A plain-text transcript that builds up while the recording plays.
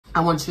I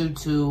want you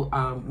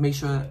to make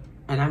sure,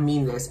 and I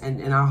mean this,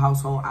 and in our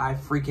household, I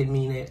freaking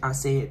mean it. I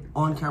say it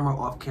on camera,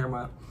 off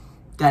camera.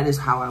 That is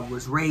how I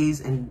was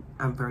raised, and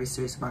I'm very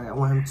serious about it. I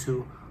want him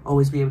to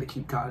always be able to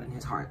keep God in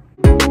his heart.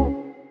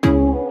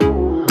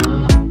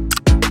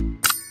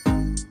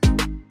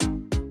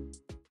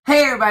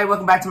 Hey everybody,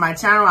 welcome back to my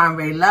channel. I'm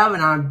Relaunched,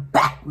 and I'm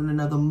back with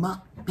another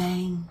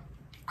mukbang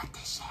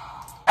edition.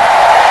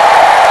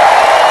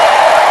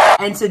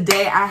 And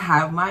today I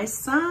have my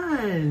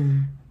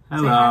son.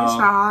 Hello. Say hi,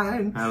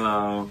 Sean.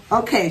 Hello.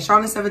 Okay,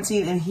 Sean is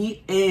 17 and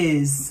he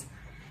is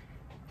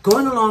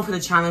going along for the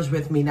challenge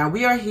with me. Now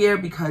we are here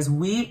because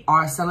we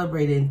are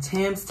celebrating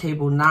Tam's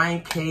Table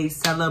 9K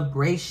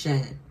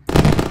celebration.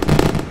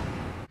 I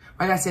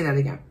gotta say that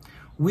again.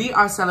 We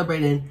are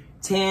celebrating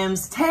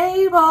Tam's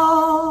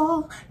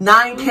Table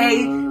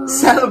 9K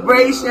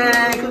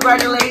celebration.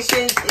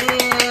 Congratulations,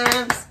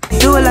 Tams.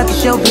 Do it like a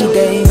show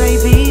day,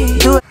 baby.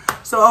 Do it.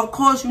 So of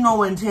course, you know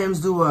when Tams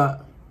do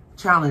a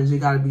challenge, it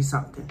gotta be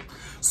something.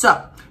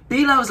 So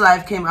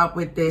Bloveslife came up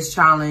with this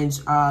challenge,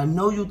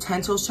 no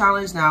utensils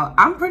challenge. Now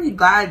I'm pretty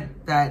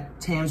glad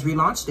that Tams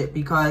relaunched it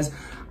because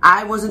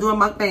I wasn't doing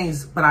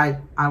mukbangs, but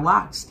I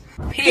watched.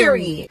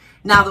 Period.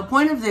 Now the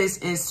point of this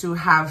is to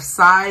have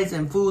sides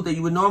and food that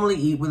you would normally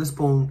eat with a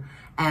spoon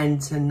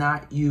and to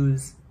not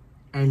use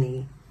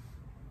any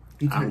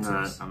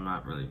utensils. I'm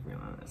not really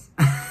feeling this.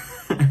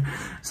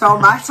 So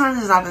my son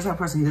is not the type of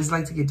person. He doesn't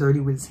like to get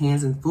dirty with his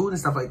hands and food and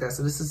stuff like that.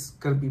 So this is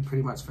going to be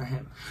pretty much for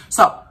him.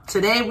 So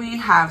today we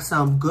have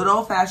some good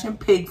old-fashioned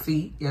pig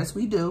feet. Yes,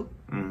 we do.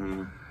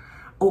 Mm-hmm.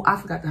 Oh, I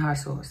forgot the hot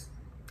sauce.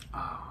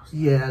 Oh,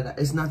 yeah,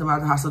 it's nothing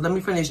about the hot sauce. Let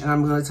me finish and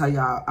I'm going to tell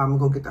y'all, I'm going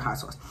to go get the hot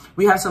sauce.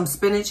 We have some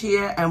spinach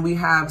here and we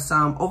have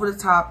some over the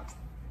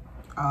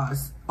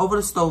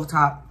stove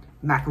top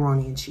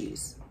macaroni and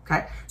cheese.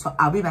 Okay, so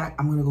I'll be back.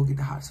 I'm going to go get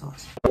the hot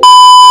sauce.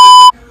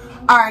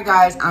 All right,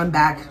 guys, I'm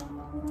back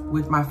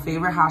with my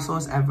favorite hot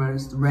sauce ever.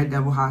 It's the Red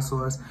Devil hot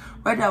sauce.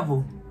 Red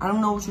Devil, I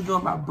don't know what you're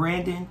doing about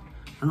branding.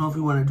 I don't know if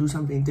you want to do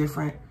something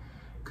different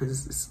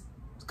because it's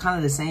kind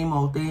of the same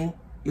old thing.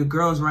 Your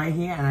girl's right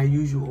here and I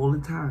use you all the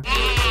time.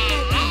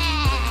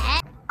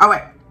 All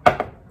right,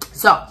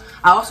 so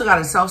I also got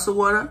a seltzer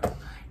water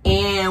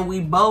and we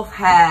both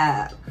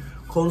have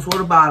coldest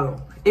water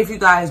bottle. If you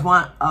guys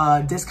want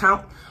a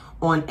discount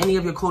on any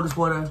of your coldest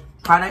water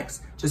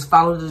products, just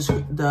follow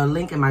the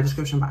link in my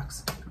description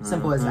box.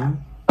 Simple as that.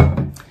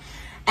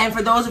 And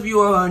for those of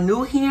you who are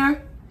new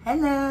here,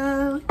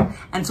 hello.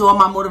 And to all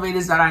my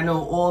motivators that I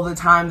know all the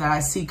time that I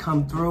see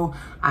come through,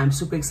 I'm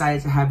super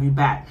excited to have you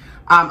back.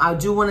 I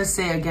do want to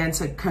say again,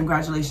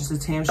 congratulations to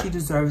Tam. She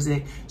deserves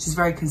it. She's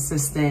very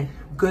consistent,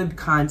 good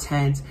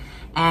content.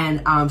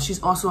 And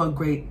she's also a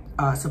great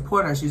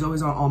supporter. She's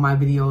always on all my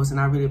videos and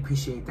I really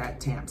appreciate that,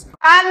 Tams.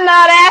 I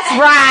know that's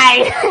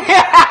right.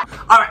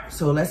 All right,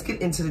 so let's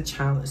get into the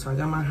challenge. So I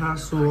got my hot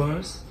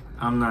sauce.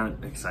 I'm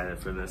not excited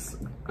for this.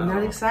 You're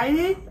not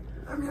excited?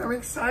 I mean, I'm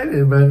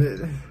excited, but I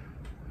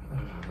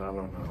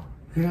don't know.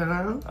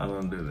 Yeah. I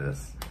don't do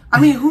this. I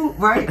mean,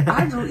 right?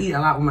 I do eat a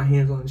lot with my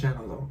hands on the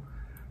channel, though.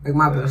 Like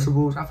my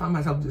vegetables, I find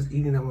myself just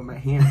eating them with my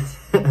hands.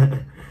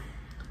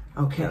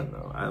 Okay. Yeah,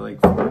 no, I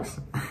like forks.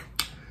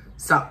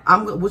 So,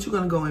 what you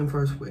gonna go in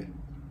first with?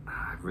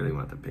 I really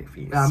want the pig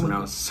feet. It Yeah,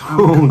 smells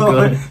so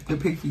good. The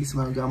pig feet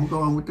smell good. I'm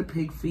going with the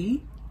pig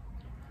feet.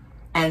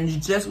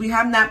 And we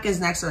have napkins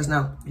next to us.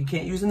 Now, you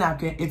can't use a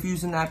napkin. If you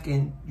use a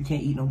napkin, you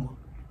can't eat no more.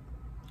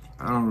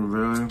 Oh,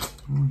 really?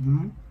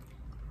 Mm-hmm.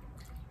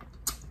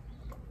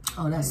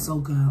 Oh, that's so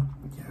good.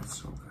 Yeah, it's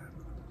so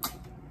good.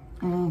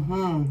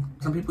 Mm-hmm.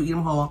 Some people eat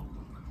them whole.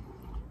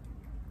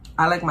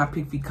 I like my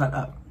pig feet cut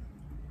up.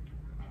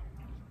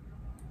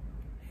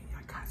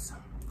 I got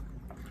some.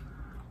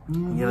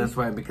 Mm-hmm. Yeah, that's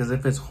right. Because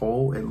if it's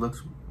whole, it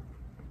looks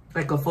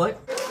like a foot.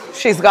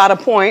 She's got a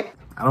point.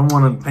 I don't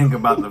want to think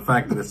about the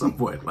fact that it's a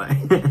foot. Like,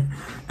 it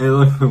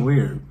looks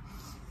weird.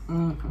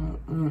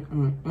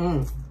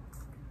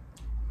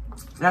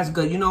 That's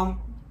good. You know,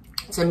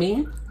 to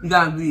me, you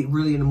gotta be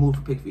really in the mood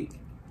for pig feet.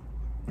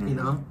 You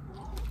know?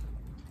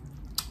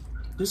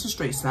 This is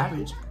straight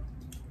savage.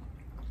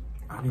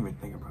 I didn't even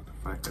think about the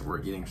fact that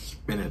we're eating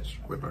spinach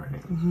with our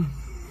hands.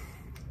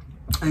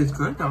 It's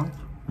good though.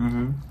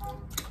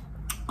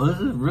 Oh, this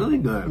is really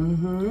good.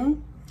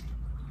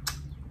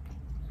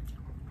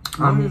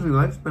 I don't usually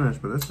like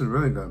spinach, but this is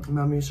really good.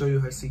 Let me show you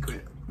her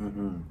secret.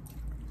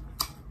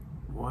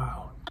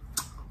 Wow.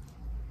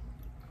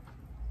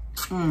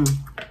 So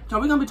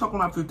we're gonna be talking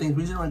about a few things.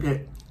 We just wanna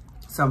get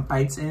some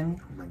bites in.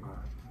 Oh my God.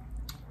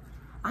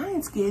 I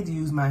ain't scared to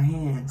use my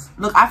hands.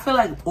 Look, I feel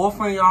like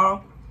offering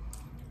y'all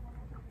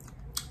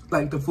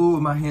like the food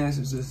with my hands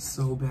is just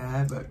so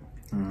bad, but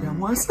that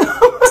one stuff.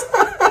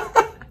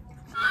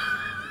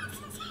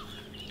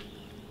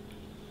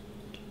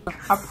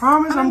 I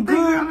promise I'm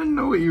good. I didn't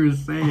know what you were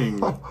saying.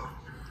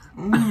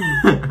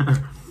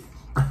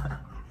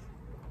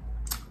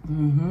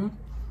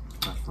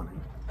 That's funny.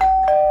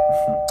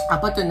 I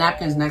put the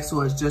napkins next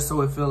to us just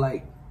so it feel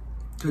like,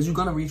 because you're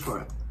gonna reach for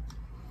it.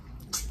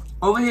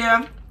 Over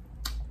here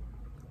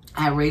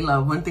at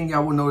Relaunched, one thing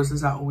y'all will notice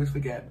is I always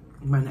forget.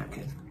 my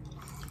napkin.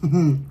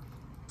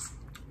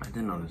 I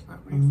didn't notice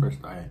that when you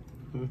first died.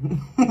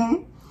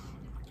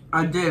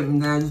 I did,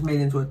 and then I just made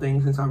it into a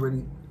thing since I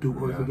really do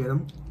always forget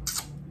them.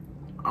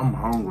 I'm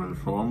hungry,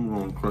 so I'm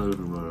going crazy,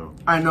 man.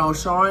 I know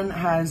Sean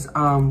has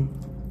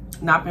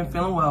not been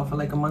feeling well for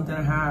like a month and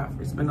a half.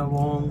 It's been a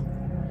long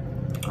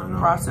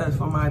process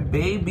for my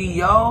baby,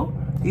 yo.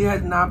 He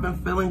has not been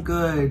feeling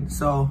good,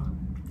 so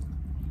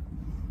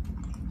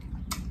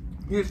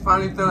he's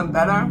finally feeling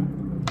better.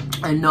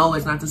 And no,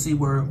 it's not the C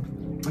word.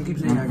 I keep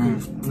saying that,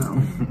 kids.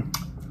 No.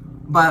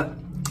 But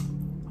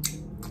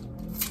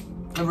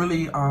it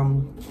really,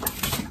 oh.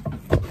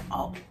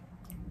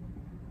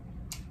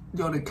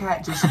 Yo, the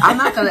cat just, I'm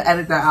not gonna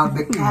edit that out.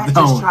 The cat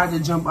just tried to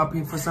jump up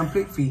here for some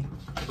pig feet.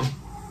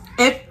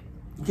 If,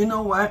 you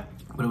know what?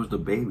 But it was the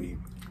baby.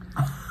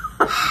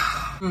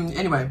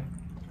 Anyway,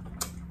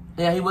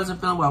 yeah, he wasn't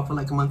feeling well for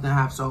like a month and a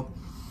half. So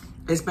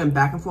it's been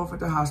back and forth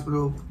at the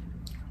hospital,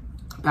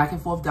 back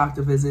and forth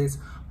doctor visits,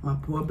 my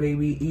poor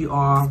baby,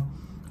 ER.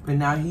 But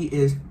now he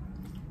is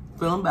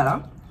feeling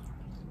better.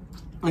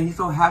 And he's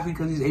so happy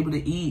because he's able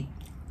to eat.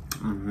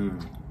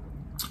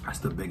 That's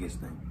the biggest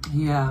thing.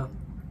 Yeah.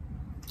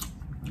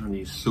 I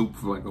need soup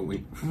for like a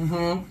week.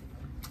 It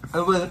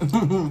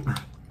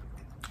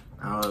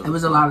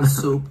was a lot of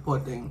soup, poor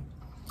thing.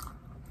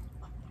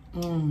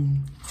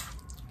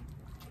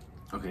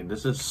 Okay,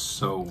 this is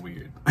so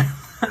weird.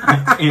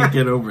 I can't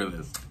get over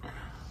this.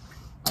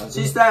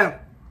 She said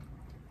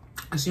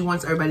she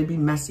wants everybody to be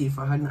messy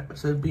for her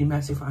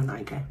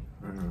 9K.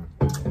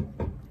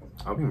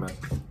 I'll be messy.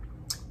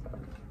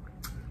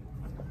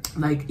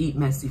 Like eat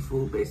messy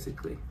food,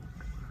 basically.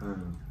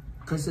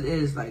 Cause it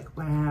is like,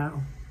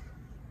 wow.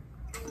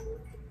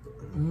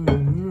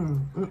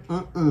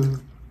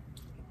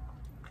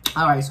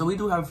 All right, so we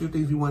do have a few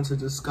things we want to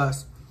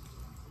discuss.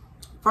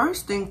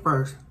 First thing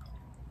first.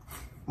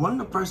 One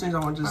of the first things I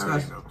want to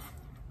discuss.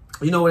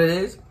 You know what it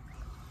is?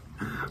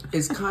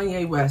 It's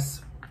Kanye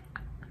West.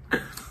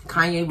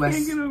 Kanye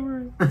West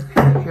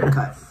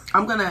haircut.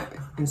 I'm gonna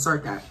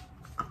insert that.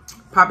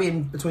 Probably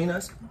in between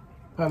us.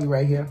 Probably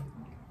right here.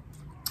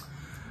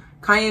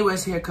 Kanye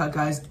West haircut,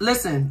 guys.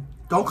 Listen,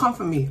 don't come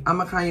for me. I'm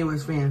a Kanye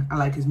West fan. I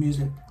like his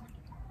music.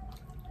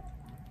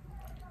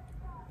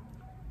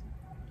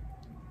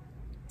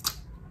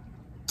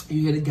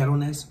 You here to get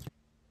on this?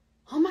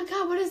 Oh my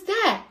God, what is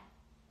that?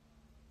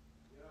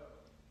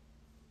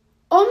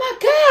 Oh my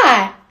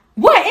God,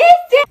 what is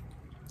that?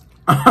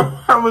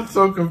 I was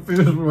so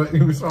confused with what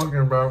he was talking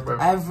about. But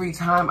every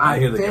time I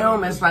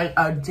film, it's like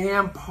a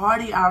damn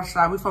party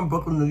outside. We're from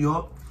Brooklyn, New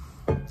York.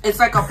 It's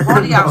like a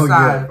party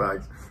outside. Oh, yeah,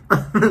 facts.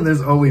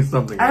 There's always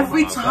something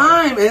every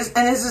time. It's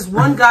this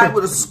one guy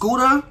with a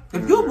scooter.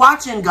 If you're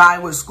watching guy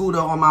with scooter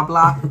on my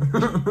block,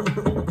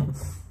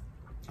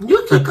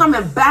 you keep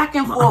coming back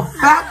and forth,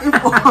 back and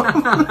forth.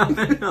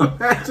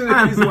 Imagine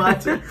if he's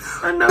watching.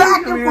 I know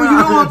back and forth. You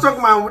know what I'm talking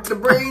about with the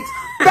braids?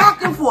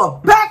 Back and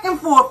forth, back and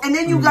forth. And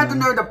then you got the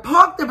nerve to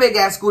park the big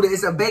ass scooter.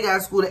 It's a big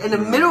ass scooter in the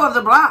middle of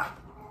the block.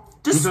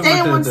 Just stay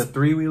in one. The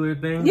three-wheeler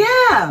thing?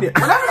 Yeah. Whatever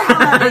the hell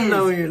that is. I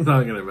know what you're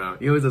talking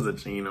about. He always has a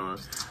chain on.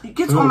 He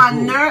gets on my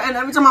nerve, and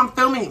every time I'm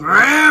filming,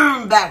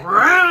 run back.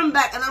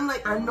 And I'm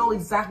like, I know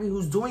exactly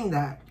who's doing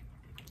that.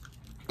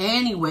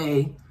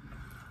 Anyway,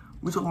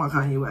 we're talking about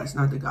Kanye West,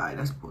 not the guy.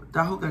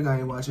 I hope that guy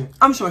ain't watching.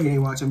 I'm sure he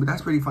ain't watching, but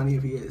that's pretty funny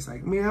if he is.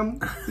 Like, ma'am,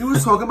 you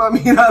was talking about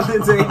me the other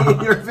day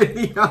in your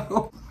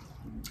video.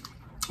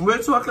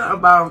 We're talking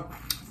about...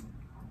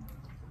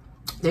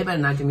 They better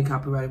not get me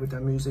copyrighted with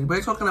that music.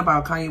 We're talking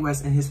about Kanye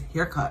West and his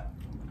haircut.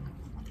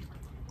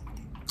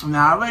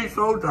 Now, I already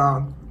showed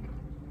y'all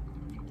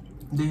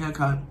the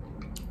haircut.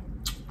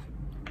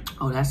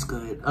 Oh, that's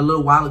good. A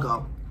little while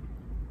ago.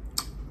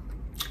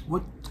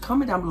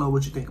 Comment down below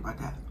what you think about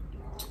that.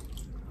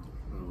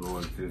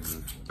 Lord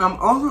Jesus. I'm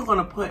also going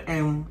to put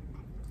in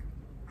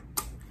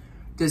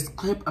this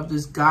clip of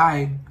this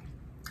guy.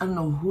 I don't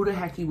know who the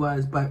heck he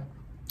was, but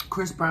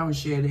Chris Brown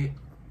shared it.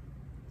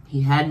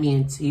 He had me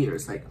in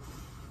tears. Like,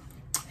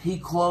 he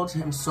called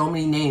him so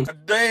many names.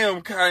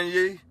 Damn,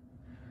 Kanye.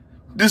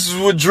 This is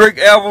what Drake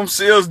album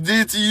sales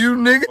did to you,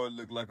 nigga. Boy, it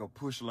look like a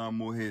push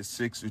lawnmower had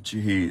sex with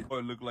your head. Boy,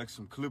 it look like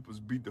some clippers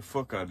beat the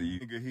fuck out of you.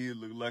 Nigga head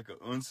look like an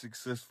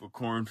unsuccessful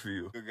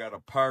cornfield. Nigga got a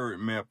pirate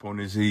map on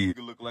his head.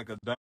 Nigga look like a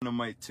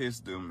dynamite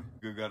test dummy.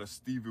 Nigga got a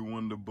Stevie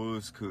Wonder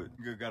buzz cut.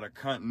 Nigga got a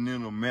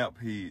continental map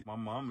head. My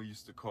mama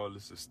used to call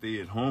this a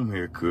stay-at-home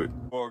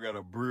haircut. Boy got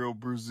a real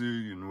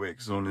Brazilian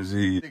wax on his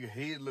head. Nigga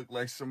head look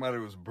like somebody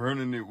was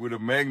burning it with a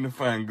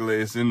magnifying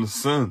glass in the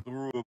sun.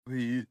 Threw up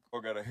head. Boy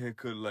got a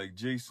haircut like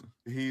Jason.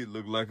 Head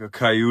look like a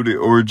coyote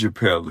orgy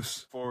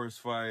palace.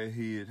 Forest fire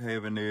head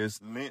having ass.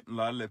 Lint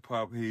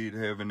lollipop head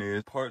having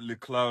ass. Partly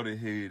cloudy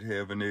head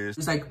having ass.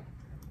 It's like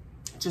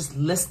just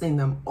listing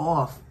them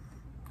off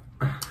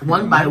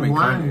one by one.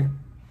 Kanye.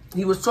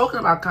 He was talking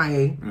about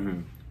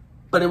Kanye,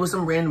 but it was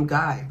some random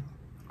guy.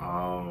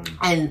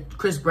 And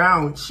Chris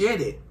Brown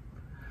shared it.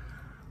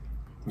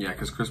 Yeah,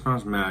 because Chris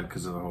Brown's mad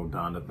because of the whole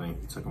Donda thing.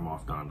 He took him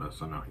off Donda,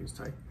 so now he's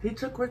tight. He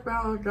took Chris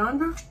Brown off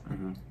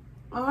Donda?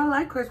 Oh, I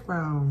like Chris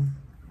Brown.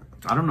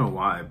 I don't know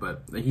why,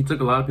 but he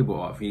took a lot of people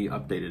off. He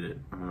updated it.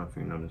 I don't know if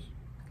you noticed.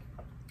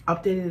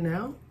 Updated it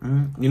now?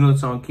 You know the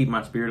song "Keep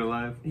My Spirit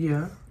Alive"?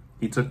 Yeah.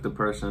 He took the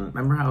person.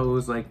 Remember how it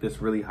was like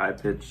this really high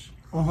pitched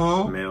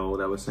male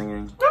that was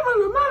singing?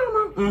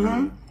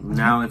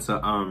 Now it's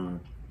now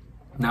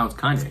it's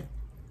Kanye.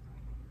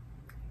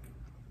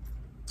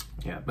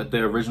 Yeah, but the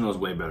original is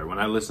way better. When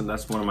I listen,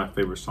 that's one of my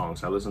favorite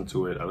songs. I listen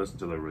to it. I listen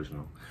to the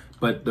original,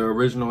 but the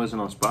original isn't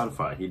on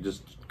Spotify. He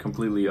just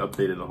completely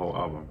updated the whole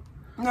album.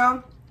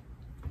 No.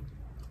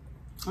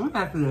 I'm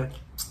happy that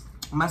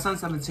my son's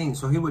 17,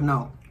 so he would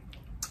know.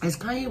 Is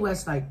Kanye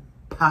West like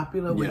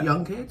popular with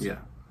young kids? Yeah,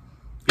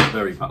 he's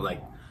very popular.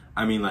 Like,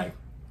 I mean, like,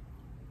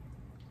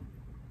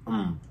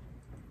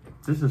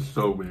 this is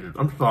so weird.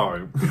 I'm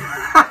sorry.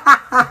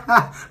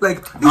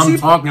 Like, I'm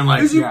talking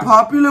like, is he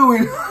popular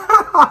with?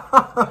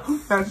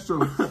 That's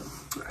true.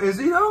 Is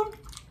he though?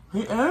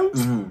 He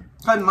is.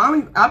 Cause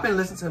mommy, I've been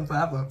listening to him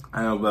forever.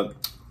 I know, but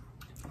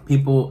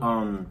people,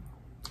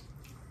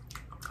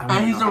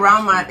 and he's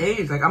around my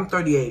age. Like, I'm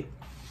 38.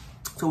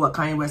 So what?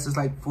 Kanye West is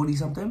like 40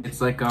 something.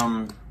 It's like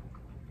how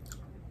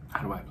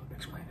do I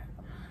explain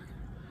it?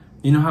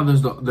 You know how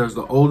there's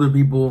the older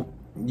people.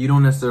 You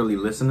don't necessarily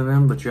listen to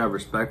them, but you have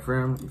respect for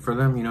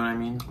them. You know what I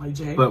mean? Like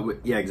Jay.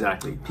 But yeah,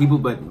 exactly.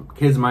 But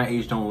kids my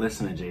age don't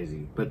listen to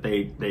Jay-Z, but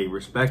they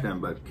respect them.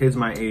 But kids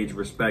my age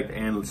respect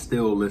and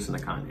still listen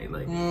to Kanye.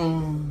 Like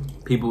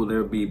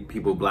there'll be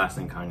people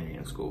blasting Kanye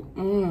in school.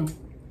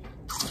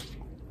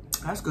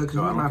 That's good because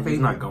So he's my favorite. he's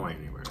not going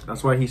anywhere.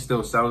 That's why he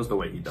still sells the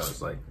way he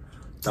does. Like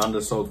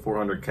Donda sold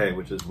 400K,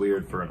 which is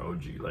weird for an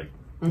OG. Like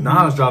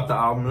Nas dropped the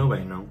album,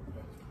 nobody know.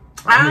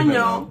 I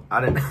know. I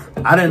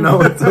didn't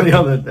know until the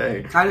other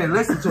day. I didn't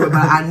listen to it,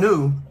 but I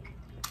knew.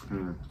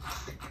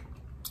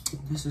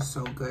 This is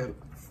so good.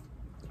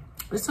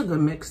 It's a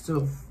good mix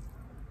too.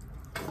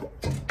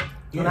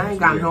 And I ain't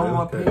got no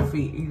more pig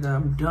feet either.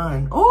 I'm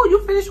done. Oh,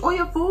 you finished all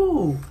your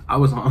food. I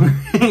was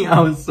hungry.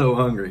 I was so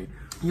hungry.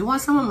 You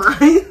want some of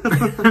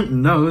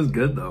mine? No, it was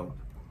good though.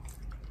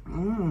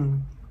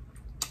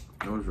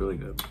 It was really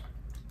good.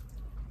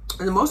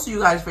 And most of you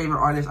guys' favorite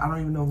artists, I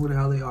don't even know who the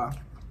hell they are.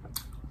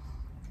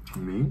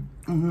 Me?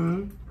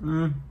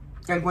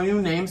 Like when you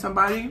name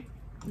somebody.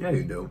 Yeah,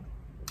 you do.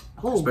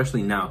 Who?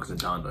 Especially now because of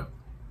Donda.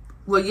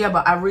 Well, yeah,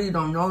 but I really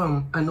don't know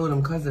them. I know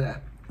them because of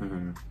that.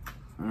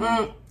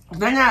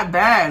 They're not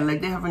bad.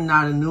 Like, they have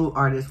not a new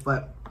artist,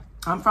 but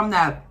I'm from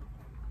that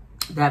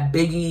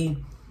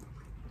Biggie,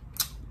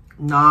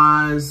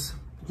 Nas,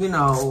 you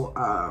know,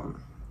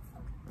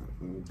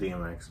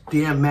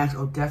 DMX.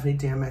 Oh,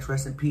 definitely DMX.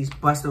 Rest in peace.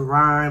 Busta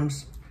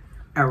Rhymes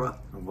era.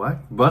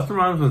 What? Busta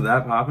Rhymes was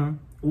that popping?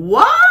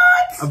 What?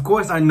 Of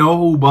course, I know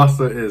who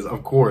Busta is.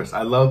 Of course,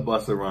 I love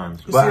Busta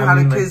Rhymes. You see how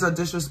the kids are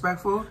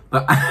disrespectful?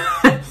 But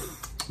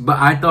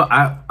I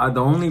thought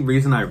the only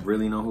reason I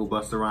really know who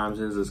Busta Rhymes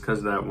is because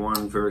of that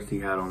one verse he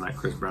had on that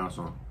Chris Brown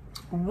song.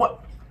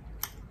 What?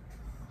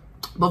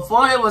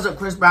 Before it was a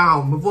Chris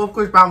Brown. Before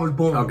Chris Brown was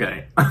born.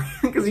 Okay,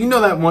 because you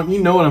know that one.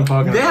 You know what I'm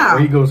talking about.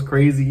 Where he goes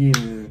crazy.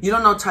 And... You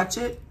don't know "Touch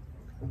It"?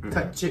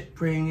 Touch it,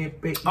 bring it,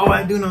 baby. Oh,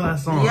 I do know that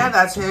song. Yeah,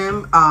 that's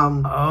him.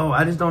 Oh,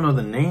 I just don't know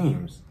the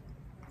names.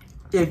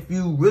 If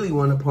you really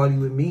want to party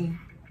with me,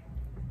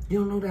 you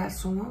don't know that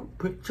song?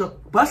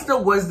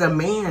 Busta was the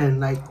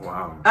man. Like,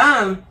 wow.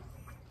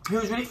 He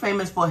was really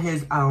famous for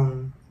his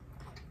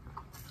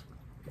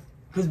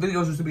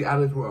videos used to be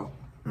out of this world.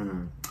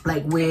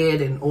 Like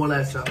Weird and all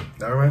that stuff.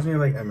 That reminds me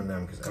of like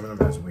Eminem, because Eminem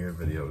has weird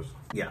videos.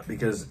 Yeah,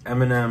 because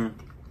Eminem,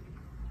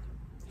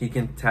 he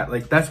can tap,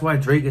 like that's why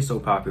Drake is so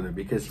popular,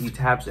 because he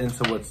taps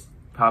into what's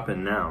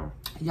popping now.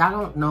 Y'all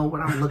don't know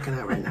what I'm looking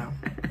at right now.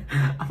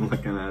 I'm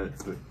looking at it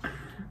too.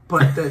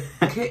 But the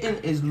kitten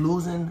is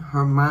losing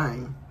her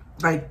mind.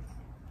 Like,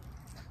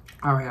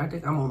 all right, I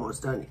think I'm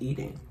almost done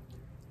eating.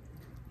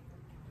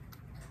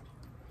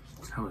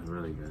 That was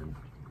really good.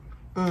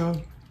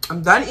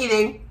 I'm done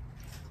eating.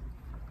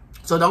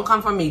 So don't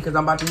come for me because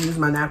I'm about to use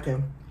my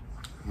napkin.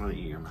 I'm gonna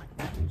eat your mac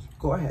and cheese.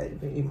 Go ahead, you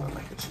can eat my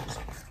mac and cheese.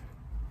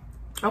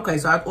 Okay,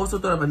 so I also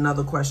thought of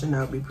another question that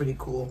would be pretty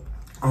cool.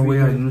 Oh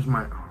wait, I used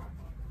my...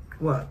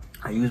 What?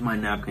 I used my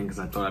napkin because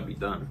I thought I'd be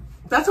done.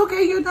 That's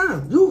okay, you're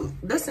done. You,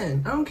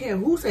 listen, I don't care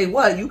who say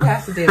what, you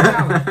passed the damn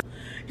challenge.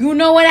 You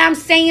know what I'm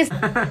saying?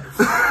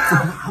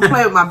 I'm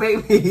playing with my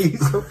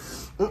babies.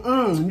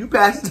 You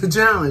passed the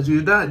challenge.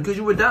 You're done, because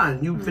you were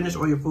done. You finished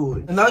all your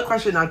food. Another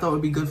question I thought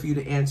would be good for you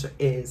to answer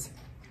is,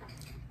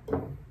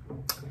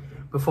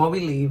 before we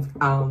leave,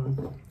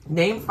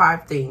 name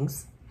 5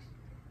 things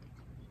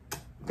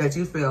that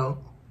you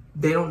feel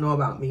they don't know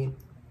about me.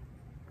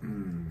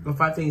 Or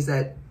 5 things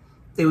that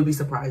they would be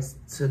surprised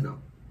to know.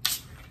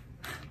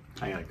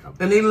 I got a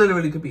couple. And they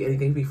literally could be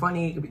anything. It could be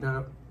funny, it could be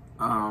not.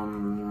 I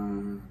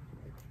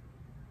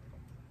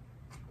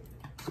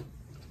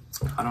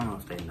don't know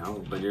if they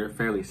know, but you're a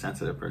fairly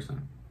sensitive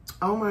person.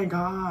 Oh my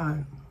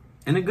God.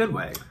 In a good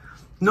way.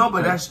 No,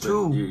 but that's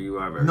true. You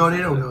are very No, they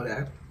sensitive. don't know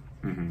that.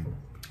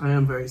 I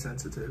am very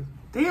sensitive.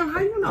 Damn, how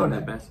you know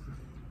that?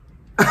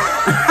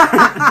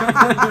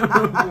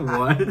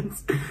 What?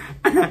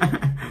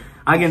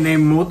 I can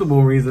name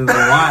multiple reasons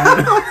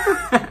why.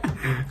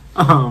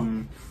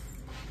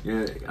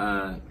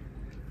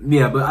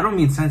 Yeah, but I don't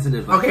mean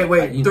sensitive. Like, Okay,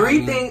 wait. you know Three what I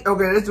mean? things.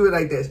 Okay, let's do it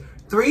like this.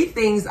 3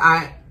 things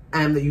I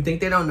am that you think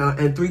they don't know,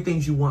 and 3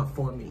 things you want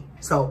for me.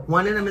 So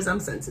one of them is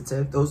I'm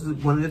sensitive. Those are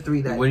one of the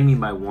 3 that. What do you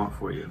mean by want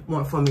for you?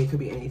 Want for me could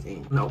be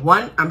anything. No,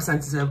 1, I'm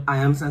sensitive. I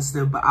am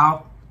sensitive, but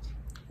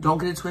don't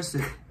get it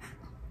twisted.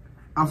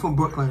 I'm from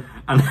Brooklyn.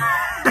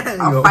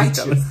 I'll fight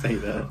you. Say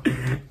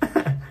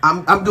that.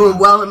 I'm doing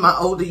well in my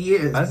older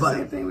years, That's but the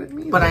same thing with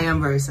me. I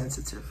am very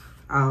sensitive.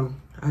 I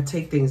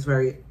take things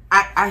very.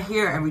 I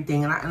hear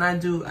everything, and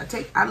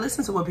I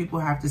listen to what people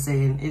have to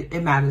say, and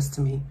it matters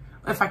to me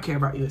if I care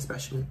about you,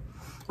 especially.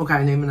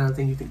 Okay, name another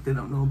thing you think they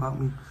don't know about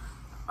me.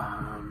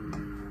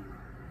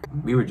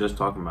 We were just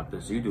talking about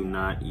this. You do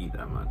not eat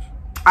that much.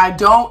 I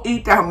don't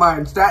eat that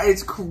much. That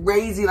is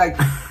crazy. Like,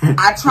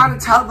 I try to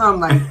tell them,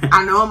 like,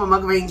 I know I'm a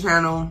mukbang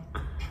channel,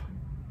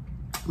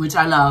 which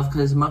I love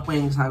because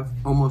mukbangs have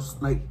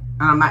almost, like,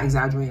 and I'm not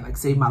exaggerating, like,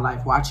 saved my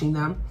life watching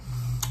them.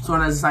 So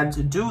when I decided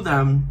to do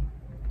them,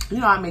 you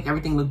know, I make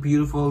everything look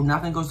beautiful.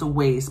 Nothing goes to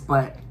waste,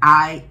 but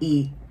I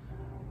eat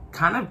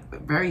kind of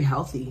very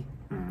healthy,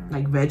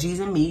 like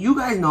veggies and meat. You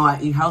guys know I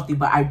eat healthy,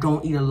 but I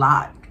don't eat a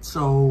lot.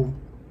 So,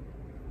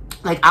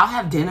 like, I'll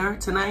have dinner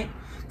tonight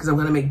because I'm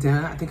going to make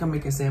dinner. I think I'm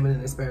making salmon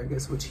and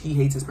asparagus, which he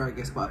hates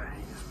asparagus, but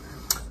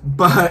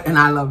and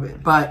I love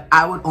it. But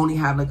I would only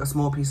have, like, a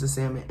small piece of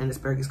salmon and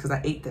asparagus because I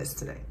ate this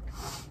today.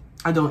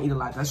 I don't eat a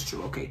lot. That's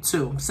true. Okay,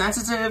 2,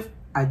 sensitive.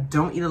 I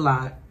don't eat a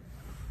lot.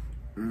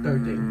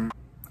 3rd thing.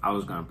 I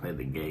was gonna play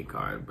the gay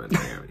card, but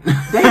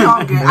they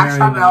don't get. I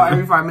shout out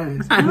every 5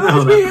 minutes. I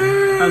know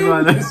that.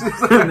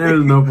 That's why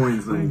there's no point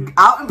in saying it.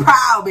 Out and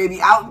proud,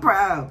 baby. Out and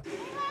proud.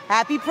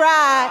 Happy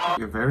Pride.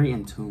 You're very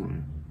in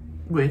tune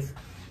With.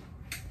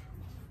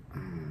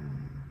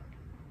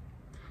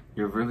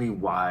 You're really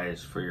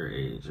wise for your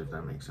age, if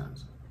that makes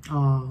sense.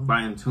 Oh.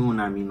 By in tune,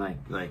 I mean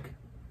like.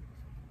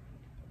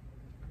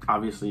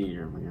 Obviously,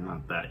 you're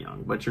not that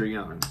young, but you're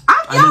young.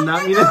 I'm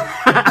young.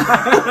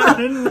 I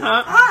did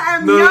not. I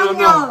am young.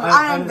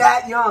 I am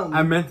that young.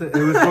 I meant it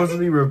was supposed to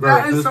be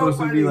reversed. It was so supposed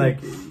to be funny.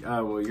 like,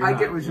 well, you're I not,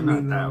 get what you you're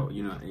mean, not though. that,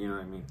 you know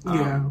what I mean?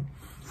 Yeah.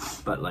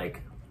 But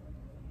like,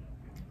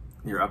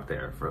 you're up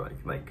there for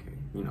like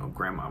you know,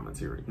 grandma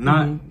material.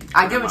 Not.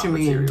 I get what you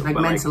mean. Material, Like,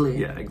 but mentally.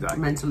 yeah, exactly.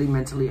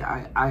 Mentally.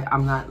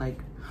 I'm not, like,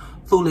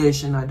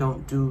 foolish, and I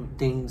don't do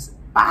things.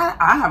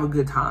 I have a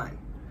good time,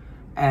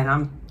 and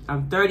I'm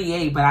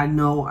 38, but I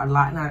know a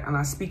lot, and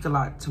I speak a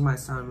lot to my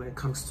son when it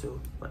comes to.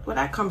 But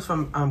that comes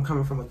from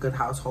coming from a good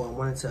household and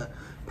wanting to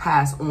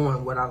pass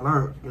on what I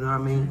learned. You know what I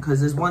mean? Because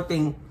there's one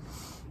thing.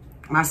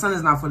 My son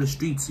is not for the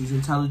streets. He's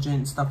intelligent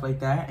and stuff like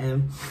that,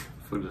 and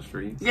For the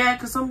streets. yeah,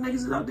 because some niggas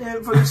is out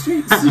there for the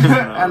streets,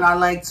 and I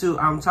like to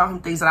tell him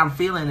things that I'm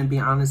feeling and be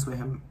honest with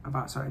him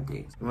about certain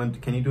things.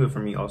 Can you do it for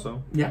me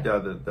also? Yeah. The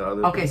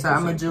other. Okay, so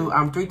I'm gonna do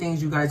 3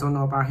 things you guys don't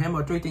know about him,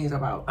 or 3 things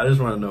about. I just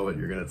want to know what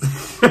you're gonna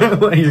say.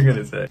 What you're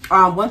gonna say.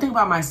 One thing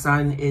about my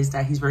son is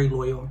that he's very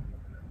loyal.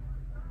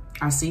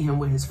 I see him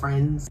with his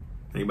friends.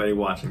 Anybody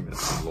watching this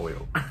is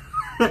loyal.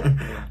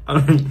 I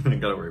don't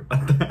even gotta worry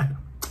about that.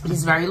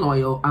 He's very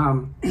loyal.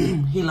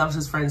 He loves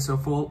his friends to a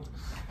fault,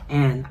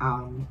 and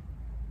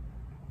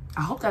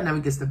I hope that never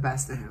gets the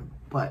best of him,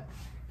 but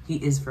he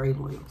is very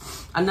loyal.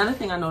 Another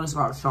thing I noticed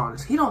about Sean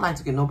is he don't like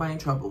to get nobody in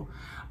trouble.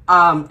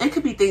 It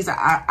could be things that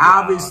I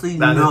obviously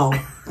know.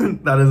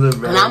 That is a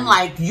very... And I'm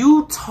like,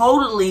 you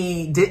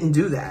totally didn't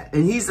do that.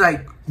 And he's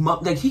like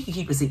he can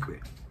keep a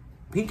secret.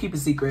 He can keep a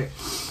secret.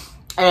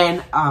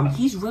 And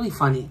he's really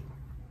funny.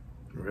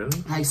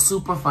 Really? Like,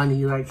 super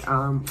funny. Like,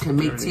 can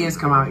make tears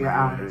come out your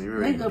eyes.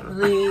 Nigga,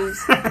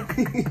 please.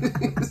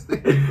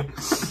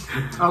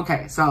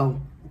 Okay, so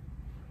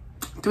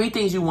 3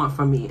 things you want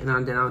from me, and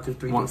then I'll do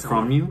 3 things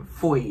from you?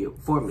 For you.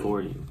 For me.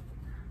 For you.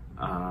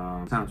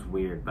 Sounds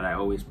weird, but I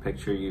always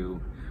picture you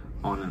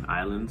on an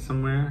island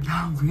somewhere.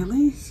 Oh,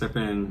 really?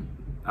 Sipping,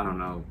 I don't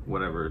know,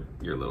 whatever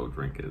your little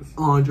drink is.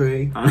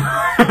 Andre.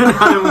 I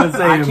didn't want to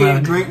say I it,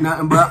 can't but... drink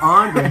nothing but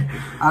Andre.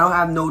 I don't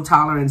have no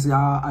tolerance,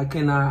 y'all.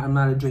 I'm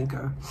not a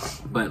drinker.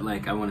 But,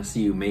 like, I want to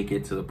see you make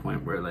it to the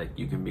point where, like,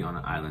 you can be on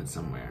an island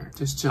somewhere.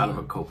 Just chilling. Out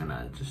of a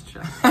coconut, just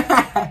chilling.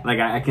 Like,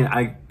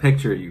 I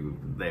picture you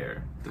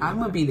there. I'm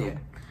going to be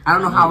there. I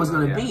don't know how it's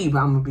going to be, but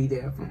I'm going to be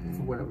there for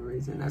whatever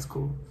reason. That's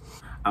cool.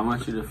 I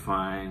want you to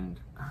find...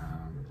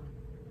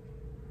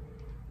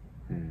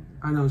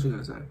 I know what you're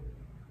going to say.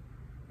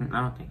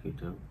 I don't think you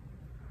do.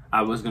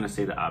 I was going to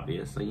say the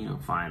obvious, like, you know,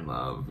 find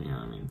love, you know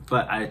what I mean?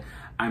 But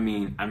I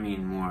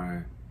mean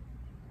more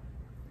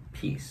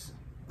peace,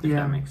 if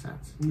that makes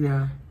sense.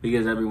 Yeah.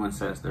 Because everyone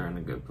says they're in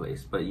a good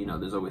place, but, you know,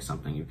 there's always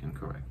something you can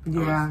correct.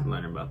 Yeah. I was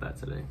learning about that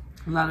today.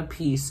 A lot of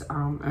peace.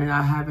 And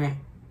I hadn't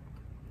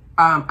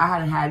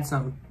had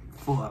some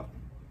for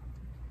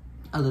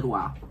a little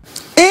while.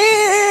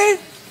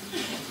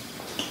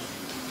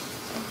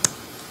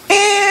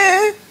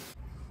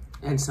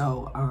 And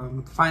so,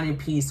 finding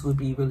peace would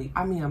be really,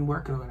 I'm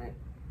working on it.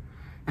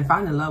 And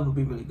finding love would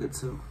be really good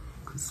too.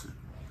 'Cause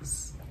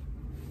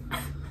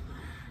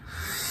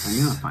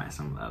You're gonna find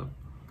some love.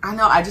 I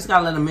know. I just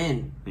gotta let him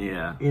in.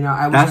 Yeah. You know.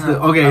 I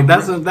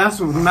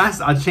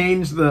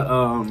changed the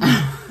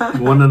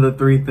one of the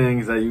 3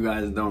 things that you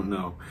guys don't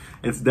know.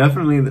 It's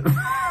definitely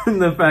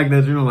the fact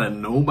that you don't let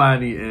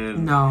nobody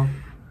in. No.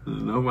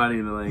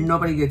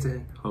 Nobody gets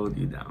in. Hold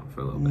you down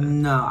for a little bit.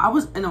 No, I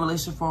was in a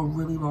relationship for a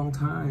really long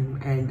time,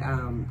 and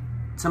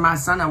to my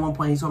son at one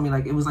point he told me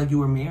like it was like you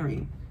were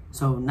married.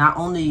 So not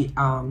only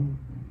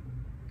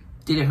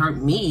did it hurt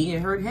me,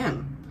 it hurt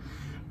him,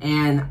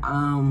 and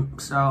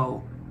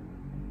so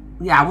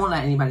yeah, I won't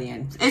let anybody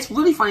in. It's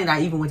really funny that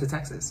I even went to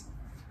Texas.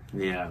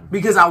 Yeah,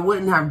 because I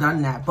wouldn't have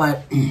done that,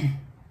 but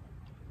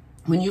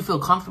when you feel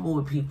comfortable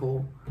with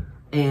people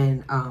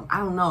and I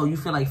don't know, you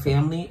feel like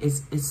family,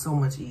 it's so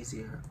much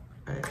easier.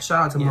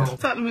 Shout out to Mo.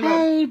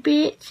 Hey,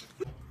 bitch.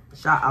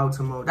 Shout out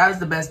to Mo. That is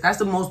the best. That's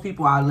the most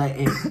people I let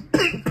in.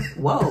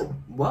 Whoa.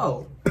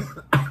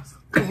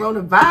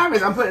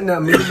 Coronavirus. I'm putting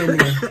that meme in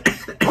there.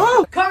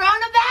 Whoa.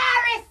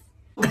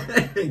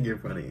 Coronavirus. You're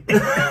funny.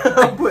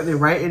 I'm putting it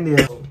right in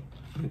there.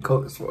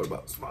 Coke is for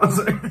about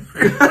sponsor.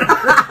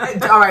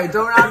 All right,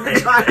 don't have me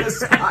trying to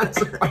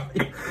sponsor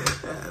you.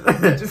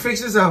 Just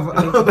fix yourself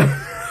up.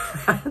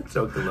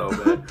 Choked a little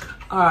bit.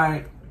 All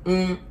right.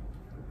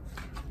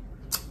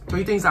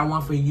 3 things I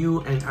want for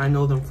you, and I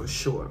know them for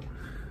sure.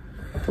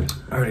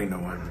 I already know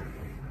one.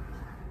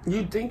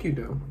 You think you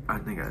do? I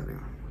think I do.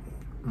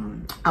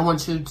 I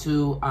want you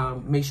to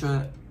make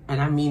sure, and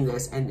I mean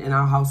this, and in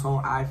our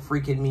household, I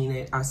freaking mean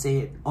it. I say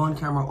it on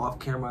camera, off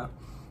camera.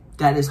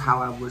 That is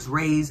how I was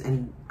raised,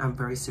 and I'm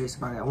very serious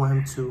about it. I want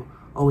him to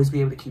always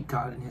be able to keep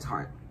God in his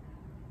heart.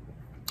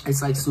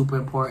 It's like super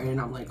important.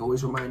 I'm like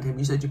always remind him,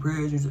 you said your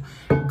prayers.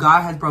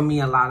 God has brought me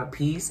a lot of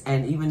peace,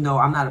 and even though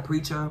I'm not a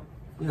preacher,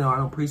 you know, I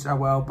don't preach that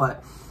well,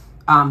 but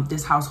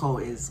this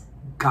household is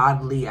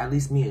godly, at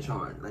least me and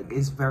Sean. Like,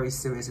 it's very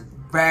serious. It's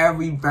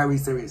very, very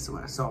serious to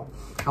us. So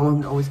I want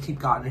him to always keep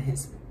God in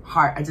his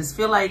heart. I just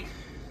feel like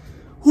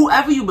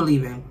whoever you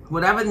believe in,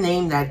 whatever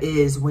name that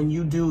is, when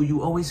you do,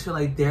 you always feel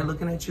like they're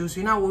looking at you. So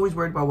you're not always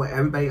worried about what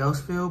everybody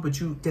else feels, but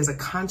there's a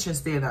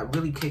conscience there that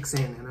really kicks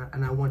in,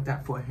 and I want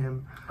that for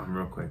him.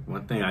 Real quick,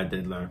 one thing I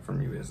did learn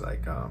from you is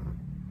like,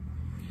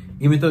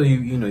 even though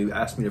you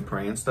asked me to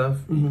pray and stuff,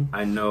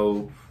 I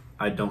know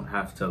I don't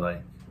have to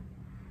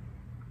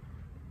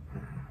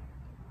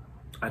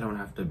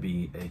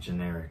be a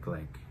generic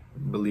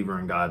believer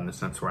in God in the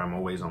sense where I'm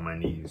always on my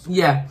knees.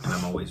 Yeah. And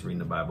I'm always reading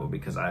the Bible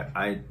because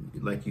I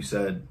like you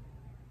said,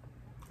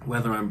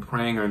 whether I'm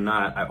praying or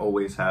not, I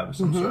always have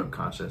some sort of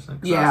consciousness.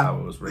 Yeah. That's how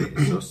I was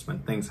raised. So when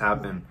things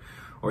happen,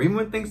 or even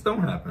when things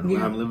don't happen,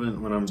 when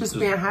I'm just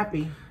being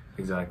happy.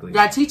 Exactly.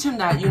 Yeah, I teach him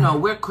that,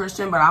 we're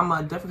Christian, but I'm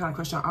a different kind of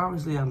Christian.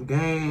 Obviously, I'm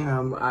gay.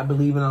 I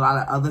believe in a lot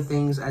of other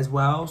things as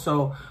well.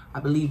 So I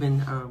believe in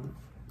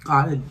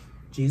God and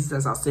Jesus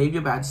as our Savior,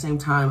 but at the same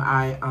time,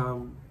 I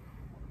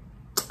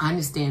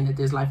understand that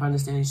there's life. I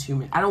understand he's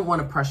human. I don't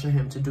want to pressure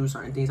him to do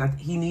certain things.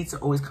 He needs to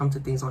always come to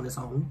things on his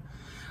own.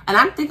 And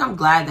I'm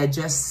glad that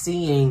just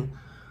seeing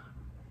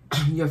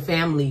your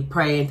family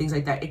pray and things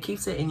like that, it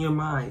keeps it in your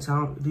mind. So I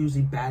don't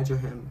usually badger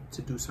him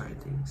to do certain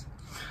things.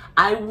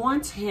 I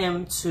want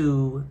him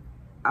to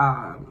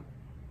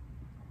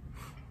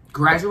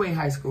graduate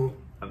high school.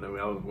 I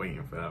was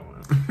waiting for that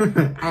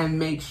one. And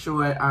make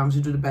sure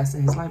to do the best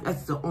in his life.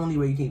 That's the only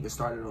way you can even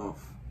start it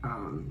off.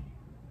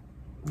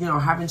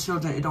 Having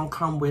children, it don't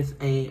come with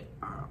a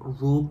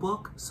rule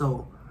book.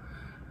 So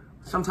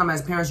sometimes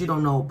as parents, you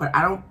don't know. But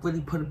I don't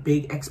really put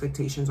big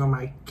expectations on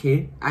my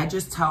kid. I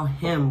just tell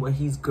him what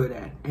he's good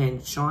at.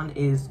 And Sean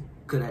is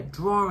good at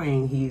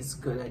drawing. He's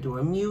good at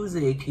doing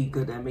music. He's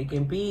good at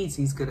making beats.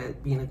 He's good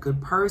at being a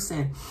good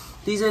person.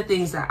 These are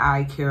things that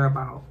I care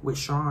about with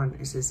Sean.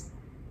 Is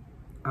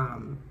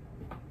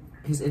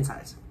his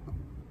insights.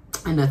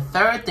 And the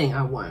third thing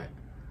I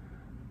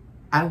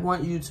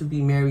want you to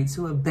be married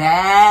to a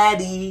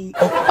baddie.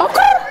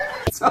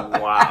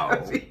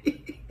 Wow.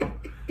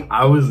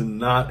 I was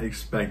not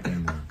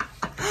expecting that.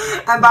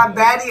 And by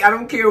baddie, I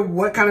don't care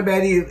what kind of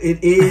baddie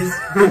it is.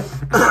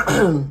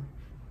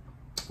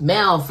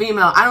 Male,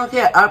 female, I don't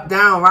care. Up,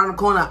 down, around the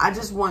corner. I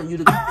just want you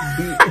to be.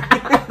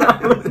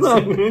 That was so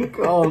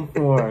uncalled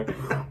for.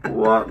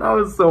 What? That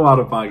was so out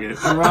of pocket.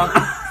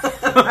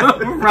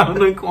 Around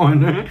the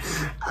corner.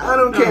 I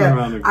don't care.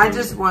 I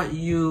just want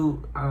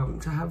you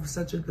to have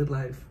such a good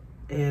life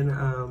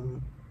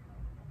and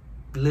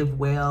live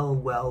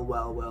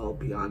well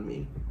beyond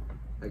me.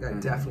 Like, I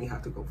definitely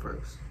have to go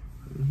first.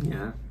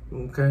 Yeah.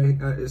 Okay?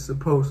 It's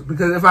supposed to.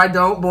 Because if I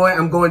don't, boy,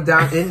 I'm going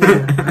down in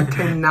there. I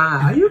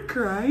cannot. Are you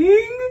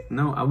crying?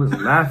 No, I was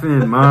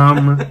laughing,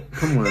 Mom.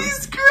 Come on.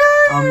 He's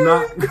crying. I'm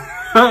not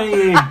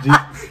crying, G.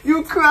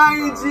 You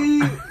crying, G.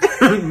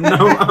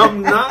 No,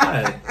 I'm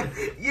not.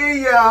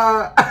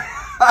 Yeah.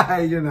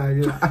 You're not.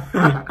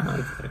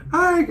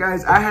 All right,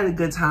 guys. I had a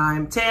good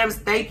time. Tams,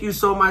 thank you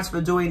so much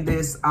for doing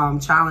this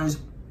challenge.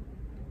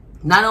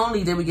 Not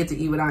only did we get to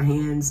eat with our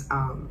hands,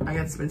 I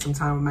got to spend some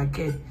time with my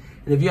kid.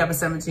 And if you have a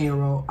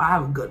 17-year-old, I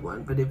have a good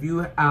one. But if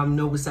you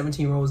know what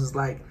 17-year-olds is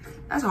like,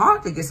 that's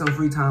hard to get some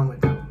free time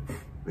with them.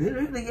 It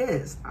really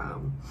is.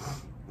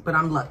 but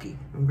I'm lucky.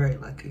 I'm very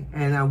lucky.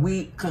 And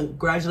we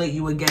congratulate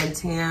you again,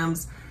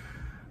 Tams.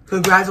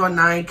 Congrats on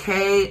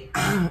 9K.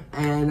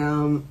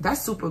 And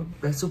that's super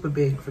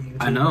big for you.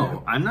 I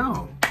know.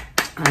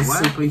 That's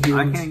super huge.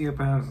 I can't get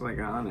past like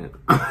 100.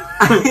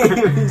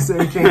 You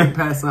said you can't get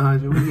past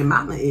 100. Well, your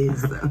mama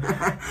is though.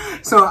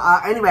 So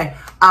anyway,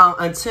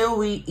 until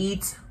we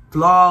eat,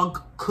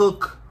 vlog,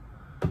 cook,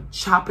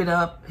 chop it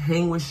up,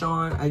 hang with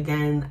Sean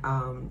again.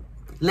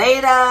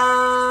 Later.